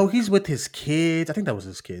 He's with his kids. I think that was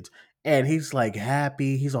his kids, and he's like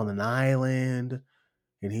happy. He's on an island,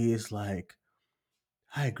 and he is like,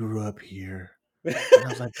 "I grew up here." And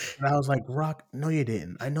I was like, Rock, no, you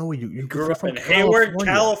didn't. I know You you're grew up from in Hayward, California.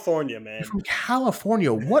 California, You're man. from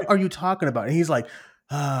California. What are you talking about? And he's like,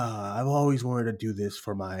 I've always wanted to do this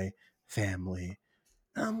for my family.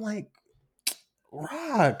 And I'm like,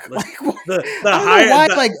 Rock, Listen, like what? the I don't know higher why.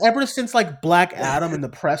 the Like ever since like Black Adam and the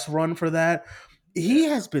press run for that, he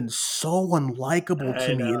has been so unlikable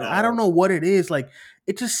to I me, and I don't know. know what it is. Like,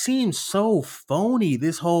 it just seems so phony.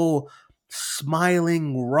 This whole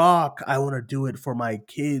smiling rock, I want to do it for my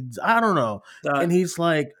kids. I don't know. And The, he's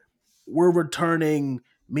like, we're returning.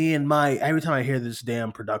 Me and my every time I hear this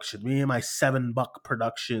damn production, me and my $7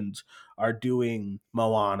 productions are doing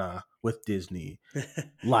Moana with Disney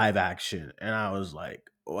live action, and I was like,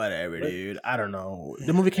 whatever, dude. I don't know.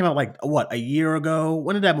 The movie came out like what, a year ago?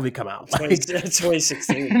 When did that movie come out? Like,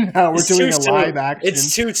 2016. now we're It's too doing a soon. live action,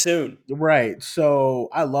 It's too soon. right? So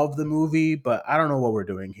I love the movie, but I don't know what we're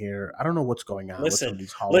doing here. I don't know what's going on with some Listen, of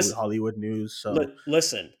these listen, Hollywood news. So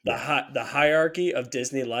listen. yeah. The hierarchy of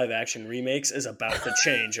Disney live action remakes is about to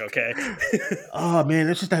change. Okay. Oh man,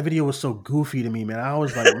 it's just that video was so goofy to me, man. I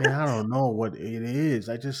was like, man, I don't know what it is.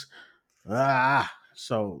 I just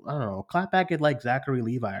so I don't know. Clap back at like Zachary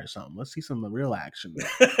Levi or something. Let's see some real action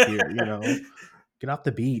here. Get off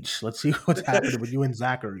the beach. Let's see what's happening with you and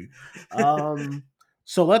Zachary.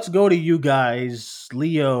 So let's go to you guys.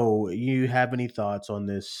 Leo, you have any thoughts on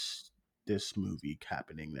this movie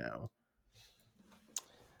happening now?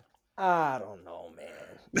 I don't know,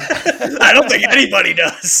 man. I don't think anybody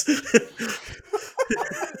does.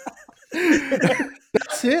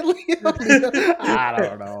 That's it, Leo? I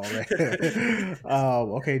don't know, man.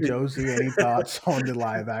 Okay, Josie, any thoughts on the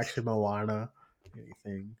live action Moana?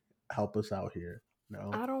 Anything? Help us out here.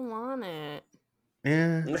 No? I don't want it.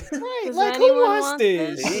 Yeah. Right, Does like who anyone wants want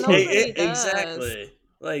this? this? Nobody does. Exactly.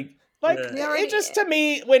 Like, Like We it already. just, to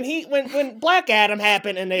me, when Black Adam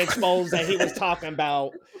happened and they exposed that he was talking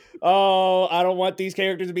about, oh, I don't want these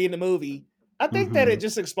characters to be in the movie. I think that it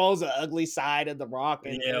just exposed the ugly side of The Rock,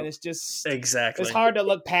 and Yep. it's just exactly. it's hard to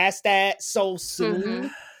look past that so soon.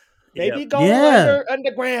 Mhm. Maybe Yep. go Yeah.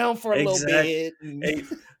 underground for a little Exact- bit.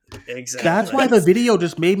 Exactly. That's why the video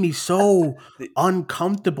just made me so The-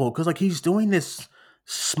 uncomfortable because like he's doing this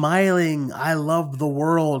smiling, I love the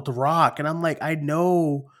world rock, and I'm like, I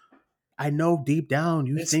know deep down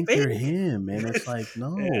you It's think you're fake. him, and it's like, Yeah. no,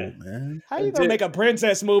 man. How you gonna make a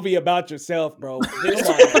princess movie about yourself, bro? Come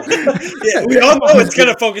on. Yeah, we all know it's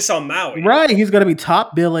gonna focus on Maui. Right, he's gonna be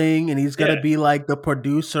top billing, and he's gonna Yeah. be like the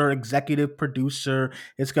producer, executive producer.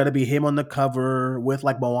 It's gonna be him on the cover with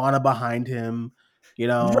like Moana behind him,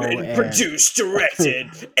 Written, and produced, directed,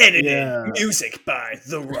 edited, yeah. music by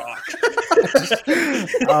The Rock.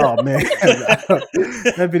 Oh man,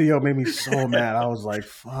 that video made me so mad. I was like,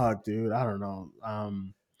 "Fuck, dude, I don't know."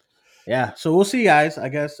 Yeah. So we'll see, guys. I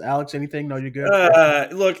guess Alex, anything? No, you're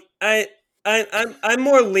good. Look, I'm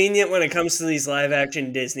more lenient when it comes to these live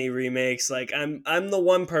action Disney remakes. Like I'm the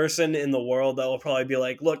one person in the world that will probably be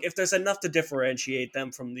like, look, if there's enough to differentiate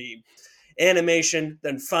them from the animation,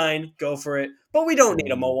 then fine, go for it. But we don't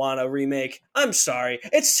need a Moana remake. I'm sorry,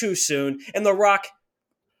 it's too soon. And The Rock,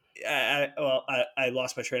 I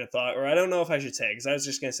lost my train of thought, or I don't know if I should say, because I was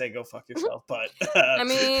just gonna say go fuck yourself, but I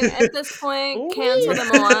mean, at this point, cancel the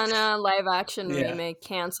Moana live action remake,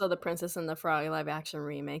 cancel the Princess and the Frog live action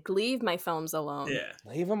remake. Leave my films alone. yeah,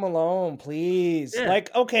 Leave them alone, please. Yeah.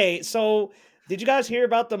 Like, okay, so did you guys hear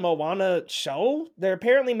about the Moana show? They're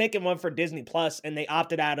apparently making one for Disney Plus, and they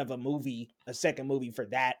opted out of a second movie for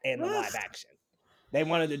that and the live action. They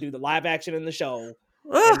wanted to do the live action in the show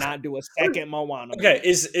and not do a second Moana. Okay,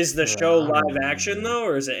 is the show live action though,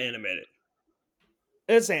 or is it animated?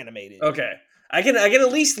 It's animated. Okay, I can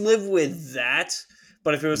at least live with that.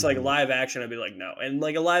 But if it was like live action, I'd be like, no. And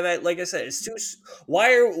like a like I said, it's too.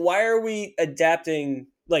 Why are we adapting?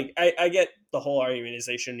 Like I get the whole argument is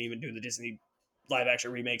they shouldn't even do the Disney live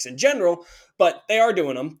action remakes in general, but they are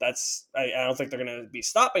doing them. I don't think they're going to be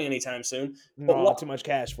stopping anytime soon. No, too much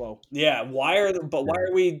cash flow. Yeah, why are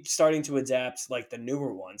we starting to adapt like the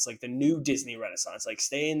newer ones, like the new Disney Renaissance? Like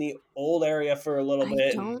stay in the old area for a little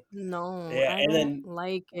bit. I don't know. Yeah, I don't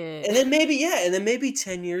like it. And then maybe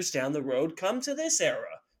 10 years down the road come to this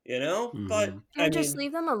era, you know? But just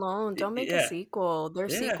leave them alone. Don't make a sequel. Their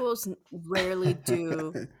sequels rarely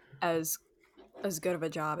do as good of a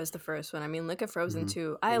job as the first one. I mean, look at Frozen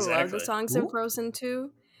 2. I love the songs in Frozen 2,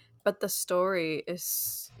 but the story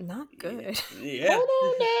is not good. Yeah.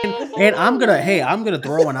 And I'm gonna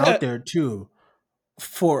throw one out there too.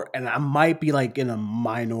 And I might be like in a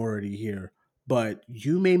minority here, but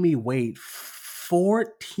you made me wait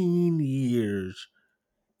 14 years,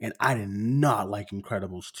 and I did not like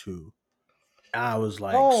Incredibles 2. I was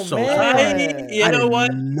like surprised. You know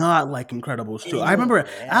what? Not like Incredibles 2. I remember,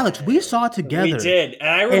 Alex, we saw it together. We did.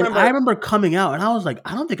 And I remember coming out and I was like,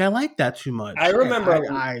 I don't think I like that too much. I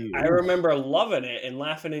remember loving it and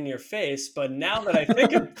laughing in your face, but now that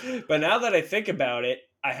I think about it,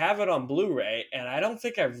 I have it on Blu-ray, and I don't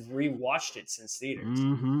think I've rewatched it since theaters.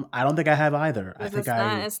 I don't think I have either. I Because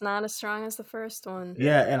think it's not as strong as the first one.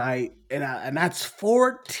 yeah, Yeah. and that's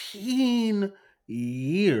 14 The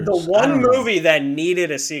years. I one don't know. movie that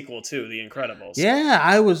needed a sequel to The Incredibles. Yeah,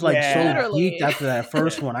 I was like so Yeah. geeked Literally. after that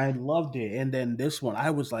first Yeah. one. I loved it. And then this one,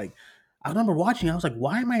 I was like, I remember watching, I was like,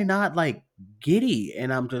 why am I not like giddy?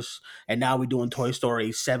 And and now we're doing Toy Story Oh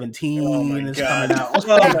my 17 is god. coming out.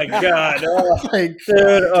 Oh my god. Oh, Like,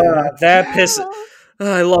 dude, fuck, dude. that pisses.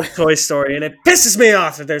 Oh, I love Toy Story, and it pisses me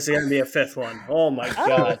off that there's going to be a fifth one. Oh my I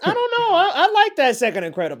god. don't know. I like that second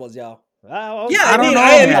Incredibles, y'all. Yeah, I don't know,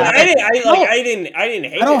 I man. didn't hate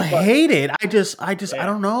I don't it, but hate it. I yeah.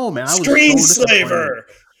 don't know, man. I was so disappointed. Screenslaver.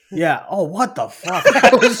 Yeah. Oh, what the fuck?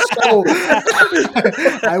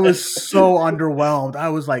 I was so underwhelmed. I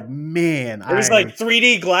was like, man, It was like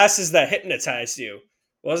 3D glasses that hypnotized you,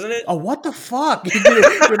 wasn't it? oh, what the fuck?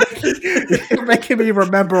 You're making me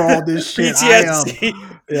remember all this shit. PTSD.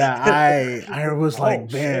 I was Oh,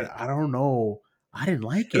 like, man, shit. I don't know. I didn't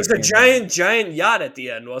like It was it. a giant yacht at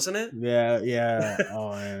the end, wasn't it? Yeah.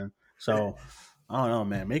 Oh man. So I don't know,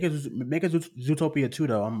 man. Make a Zootopia 2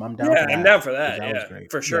 though. I'm down Yeah, for I'm that down for because that. that was Yeah,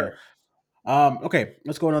 great. for Yeah. sure. Okay,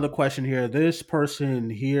 let's go another question here. This person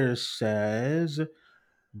here says,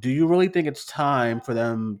 do you really think it's time for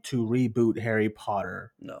them to reboot Harry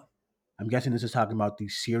Potter? No, I'm guessing this is talking about the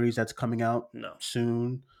series that's coming out no,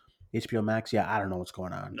 soon. HBO Max. Yeah, I don't know what's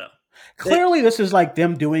going on. no. Clearly, this is like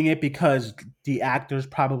them doing it because the actors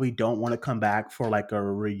probably don't want to come back for like a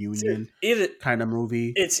reunion Either kind of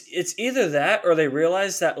movie. it's either that or they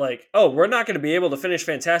realize that like, oh, we're not going to be able to finish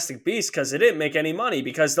Fantastic Beasts because it didn't make any money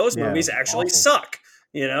because those Yeah, movies it was actually awful. suck.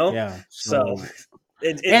 You know. Yeah. So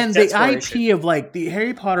it's and the desperation. IP of like the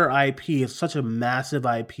Harry Potter IP is such a massive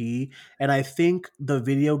IP, and I think the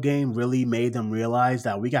video game really made them realize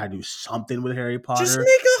that we got to do something with Harry Just Potter make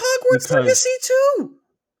a Hogwarts because. Legacy too.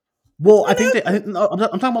 Well, What happened? no, I'm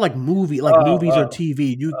talking about like movies or Oh,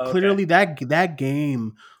 TV. You okay. clearly that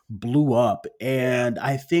game blew up, Yeah. and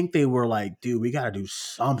I think they were like, dude, we got to do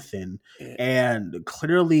something. Yeah. And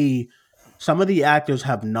clearly, some of the actors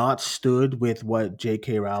have not stood with what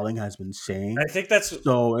J.K. Rowling has been saying. I think that's.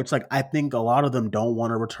 So it's like I think a lot of them don't want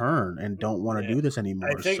to return and don't want to Yeah. do this I anymore.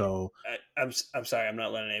 think So I'm sorry. I'm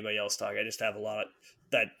not letting anybody else talk. I just have a lot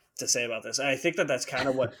that to say about this. I think that's kind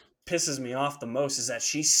of what pisses me off the most is that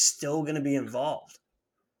she's still going to be involved.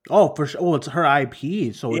 oh, for sure. Well, it's her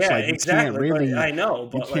IP, so it's Yeah, like exactly. But I know, you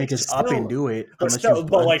but can't like just up and still, do it but unless you.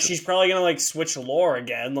 but like she's probably gonna like switch lore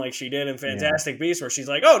again, like she did in Yeah. Fantastic Beasts, where she's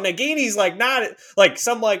like, oh, Nagini's like not like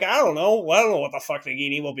some like I don't know what the fuck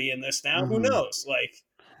Nagini will be in this now. Who Mhm. knows? Like.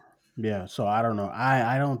 Yeah, so I don't know.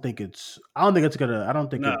 I don't think it's. I don't think it's gonna. I don't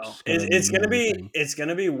think No, it's gonna it's mean gonna be anything. it's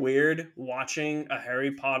gonna be weird watching a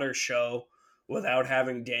Harry Potter show without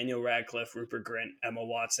having Daniel Radcliffe, Rupert Grint, Emma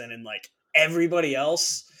Watson, and like everybody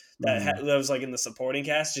else that was like in the supporting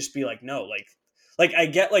cast. Just be like, no, like I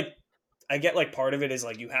get like part of it is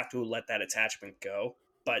like you have to let that attachment go,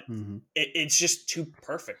 but Mm-hmm. it's just too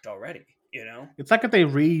perfect already. You know, It's like if they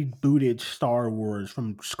rebooted Star Wars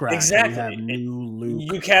from scratch. exactly. And you have new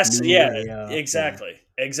Luke, You cast, new yeah, Leia.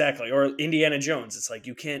 exactly. Or Indiana Jones. It's like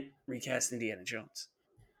you can't recast Indiana Jones.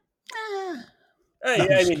 Yeah. Yeah, I'm I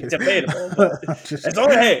just mean, kidding. debatable, but I'm just as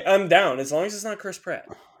long hey, I'm down. As long as it's not Chris Pratt.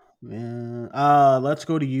 Yeah. Let's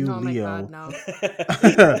go to you, Oh my Leo. god,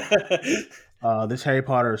 no. This Harry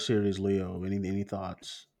Potter series, Leo. Any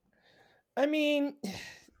thoughts? I mean,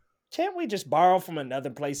 can't we just borrow from another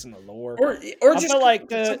place in the lore? or I just feel like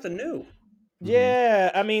something new.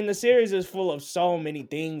 Yeah, I mean, the series is full of so many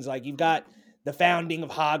things. Like you've got the founding of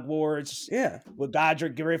Hogwarts, Yeah, with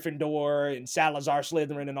Godric Gryffindor and Salazar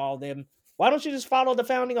Slytherin and all them. Why don't you just follow the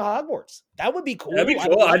founding of Hogwarts? That would be cool. that'd be I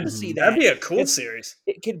cool. would love to see that. That'd be a cool It's- series.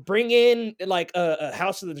 It could bring in like a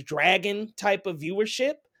House of the Dragon type of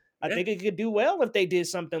viewership. I Yeah. think it could do well if they did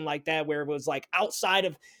something like that, where it was like outside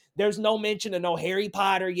of. There's no mention of no Harry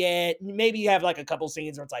Potter yet. Maybe you have like a couple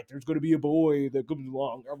scenes where it's like there's going to be a boy that comes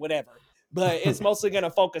along or whatever. But it's mostly going to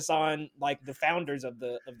focus on like the founders of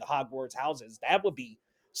the Hogwarts houses. That would be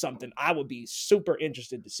something I would be super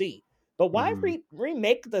interested to see. But why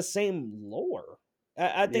remake the same lore?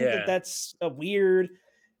 I think Yeah. that's a weird.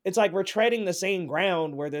 It's like we're treading the same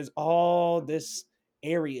ground where there's all this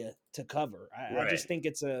area to cover. I just Right. think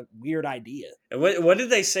it's a weird idea. And what did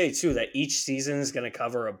they say too? That each season is going to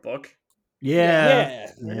cover a book. Yeah.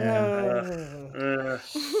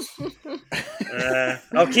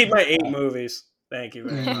 I'll keep my 8 movies. Thank you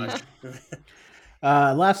very much.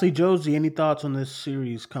 Lastly, Josie, any thoughts on this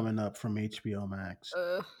series coming up from HBO Max?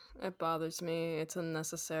 It bothers me. It's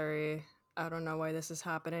unnecessary. I don't know why this is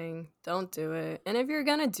happening. Don't do it. And if you're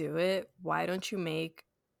gonna do it, why don't you make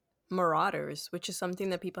Marauders, which is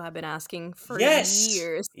something that people have been asking for Yes.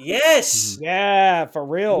 years. Yes. Yeah, for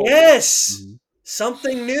real. Yes. Mhm.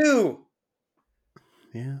 Something new.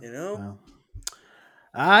 Yeah. You know? Well,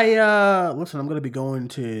 I listen. I'm gonna be going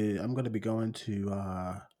to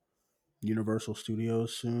Universal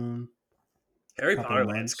Studios soon. Harry Couple Potter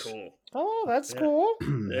Land's months. cool. Oh, that's Yeah. cool.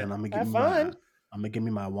 Yeah. And Have fun. I'm gonna give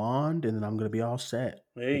me my wand, and then I'm gonna be all set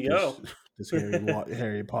There with you go. this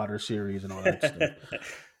Harry Potter series and all that stuff.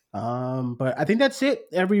 But I think that's it,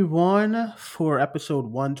 everyone, for episode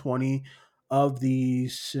 120 of the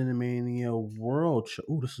Cinemania World Show.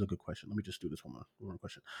 Ooh, this is a good question. Let me just do this one more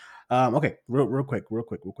question. Okay, real quick.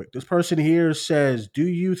 This person here says, do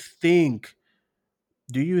you think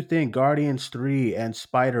Guardians 3 and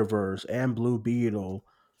Spider-Verse and Blue Beetle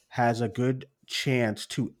has a good chance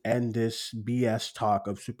to end this BS talk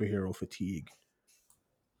of superhero fatigue?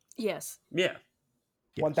 Yes. Yeah.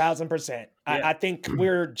 Yes. 1000%. Yeah. I think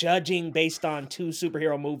we're judging based on two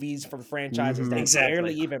superhero movies from franchises Mhm. that Exactly.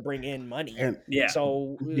 barely even bring in money. And Yeah.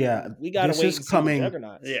 So yeah, we gotta this wait is and see the coming.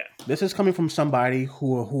 juggernauts. Yeah. This is coming from somebody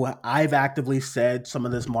who I've actively said some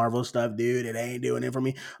of this Marvel stuff, dude, it ain't doing it for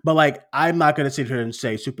me. But like, I'm not gonna sit here and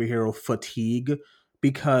say superhero fatigue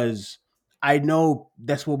because I know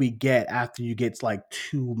that's what we get after you get like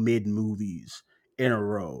two mid movies in a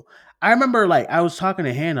row. I remember like I was talking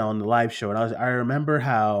to Hannah on the live show, and I remember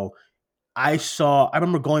how I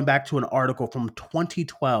remember going back to an article from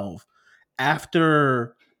 2012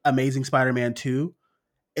 after Amazing Spider-Man 2.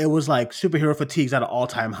 It was like superhero fatigue's at an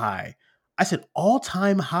all-time high. I said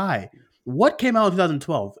all-time high. What came out in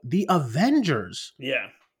 2012? The Avengers Yeah.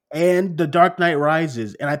 and The Dark Knight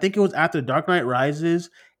Rises. And I think it was after Dark Knight Rises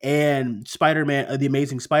and Spider-Man, The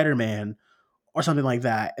Amazing Spider-Man, or something like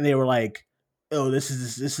that. And they were like, "Oh, this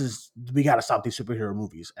is we got to stop these superhero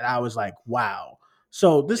movies." And I was like, "Wow."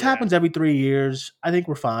 So this Yeah. happens every 3 years. I think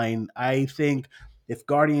we're fine. I think if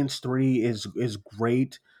Guardians 3 is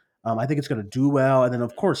great, I think it's going to do well. And then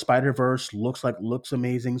of course Spider Verse looks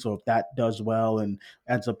amazing. So if that does well and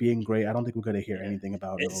ends up being great, I don't think we're going to hear Yeah. anything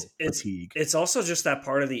about It's no it's fatigue. it's also just that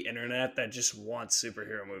part of the internet that just wants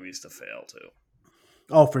superhero movies to fail too.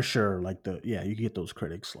 Oh, for sure. Like you get those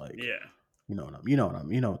critics like Yeah. you know what type of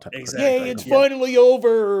critics I'm Exactly. Yay, talking it's about. finally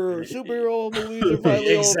over. Superhero movies are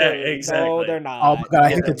finally over. No, Exactly. they're Oh not. my god, I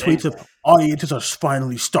Yeah, hate the they tweets of audiences are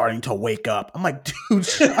finally starting to wake up. I'm like, dude,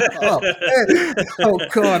 shut up. Oh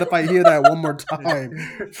god, if I hear that one more time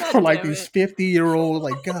from God like damn these it. 50-year-olds,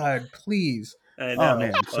 like, God, please. I Oh know.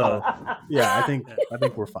 man. So yeah, I think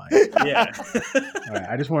we're fine. Yeah. All right,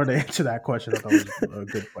 I just wanted to answer that question. I thought it was a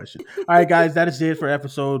good question. All right, guys, that is it for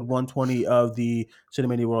episode 120 of the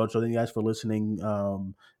Cinemania World. So thank you guys for listening.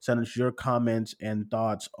 Send us your comments and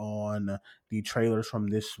thoughts on the trailers from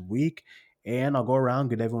this week. And I'll go around,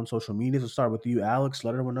 get everyone's social media. So start with you, Alex.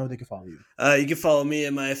 Let everyone know they can follow you. You can follow me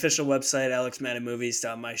at my official website,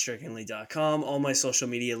 alexmaddenmovies.mystrikingly.com. All my social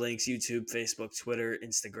media links, YouTube, Facebook, Twitter,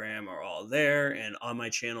 Instagram, are all there. And on my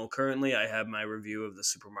channel currently, I have my review of the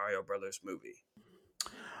Super Mario Brothers movie.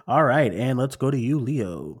 All right, and let's go to you,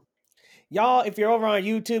 Leo. Y'all, if you're over on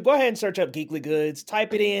YouTube, go ahead and search up Geekly Goods.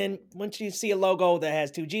 Type it in. Once you see a logo that has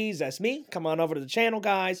two G's, that's me. Come on over to the channel,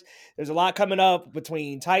 guys. There's a lot coming up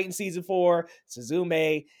between Titan Season 4,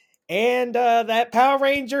 Suzume, and that Power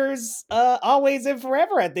Rangers Always and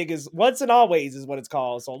Forever, I think is Once and Always is what it's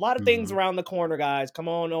called. So a lot of things around the corner, guys. Come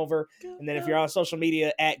on over. And then if you're on social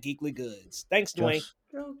media, at Geekly Goods. Thanks, Dwayne.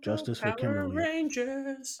 Justice for Power Kimberly.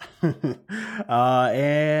 Rangers.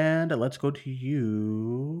 And let's go to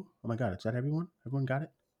you. Oh my God, is that everyone? Everyone got it?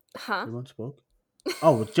 Huh? Everyone spoke?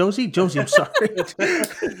 Oh, Josie? Josie, I'm sorry. Woo!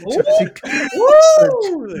 Josie.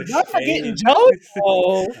 Woo! Not forgetting Shame. Joe.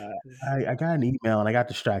 I got an email and I got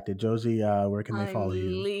distracted. Josie, where can they I'm follow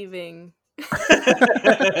you? leaving.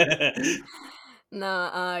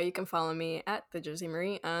 No, you can follow me at the Josie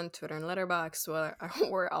Marie on Twitter and Letterboxd,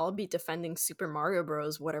 where I'll be defending Super Mario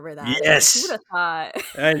Bros. Whatever that is. Yes. Who would have thought?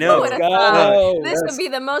 I Who know. would have Let's thought go. this would be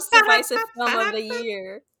the most divisive film of the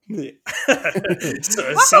year?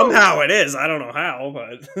 So, somehow it is. I don't know how,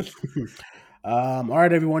 but All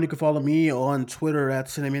right, everyone. You can follow me on Twitter at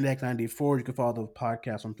Cinemaniac94. You can follow the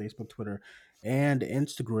podcast on Facebook, Twitter, and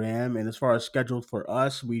Instagram. And as far as scheduled for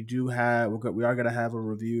us, we are going to have a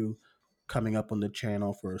review coming up on the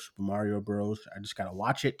channel for Super Mario Bros. I just got to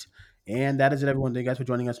watch it. And that is it, everyone. Thank you guys for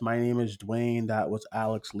joining us. My name is Dwayne. That was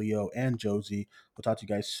Alex, Leo, and Josie. We'll talk to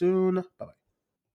you guys soon. Bye-bye.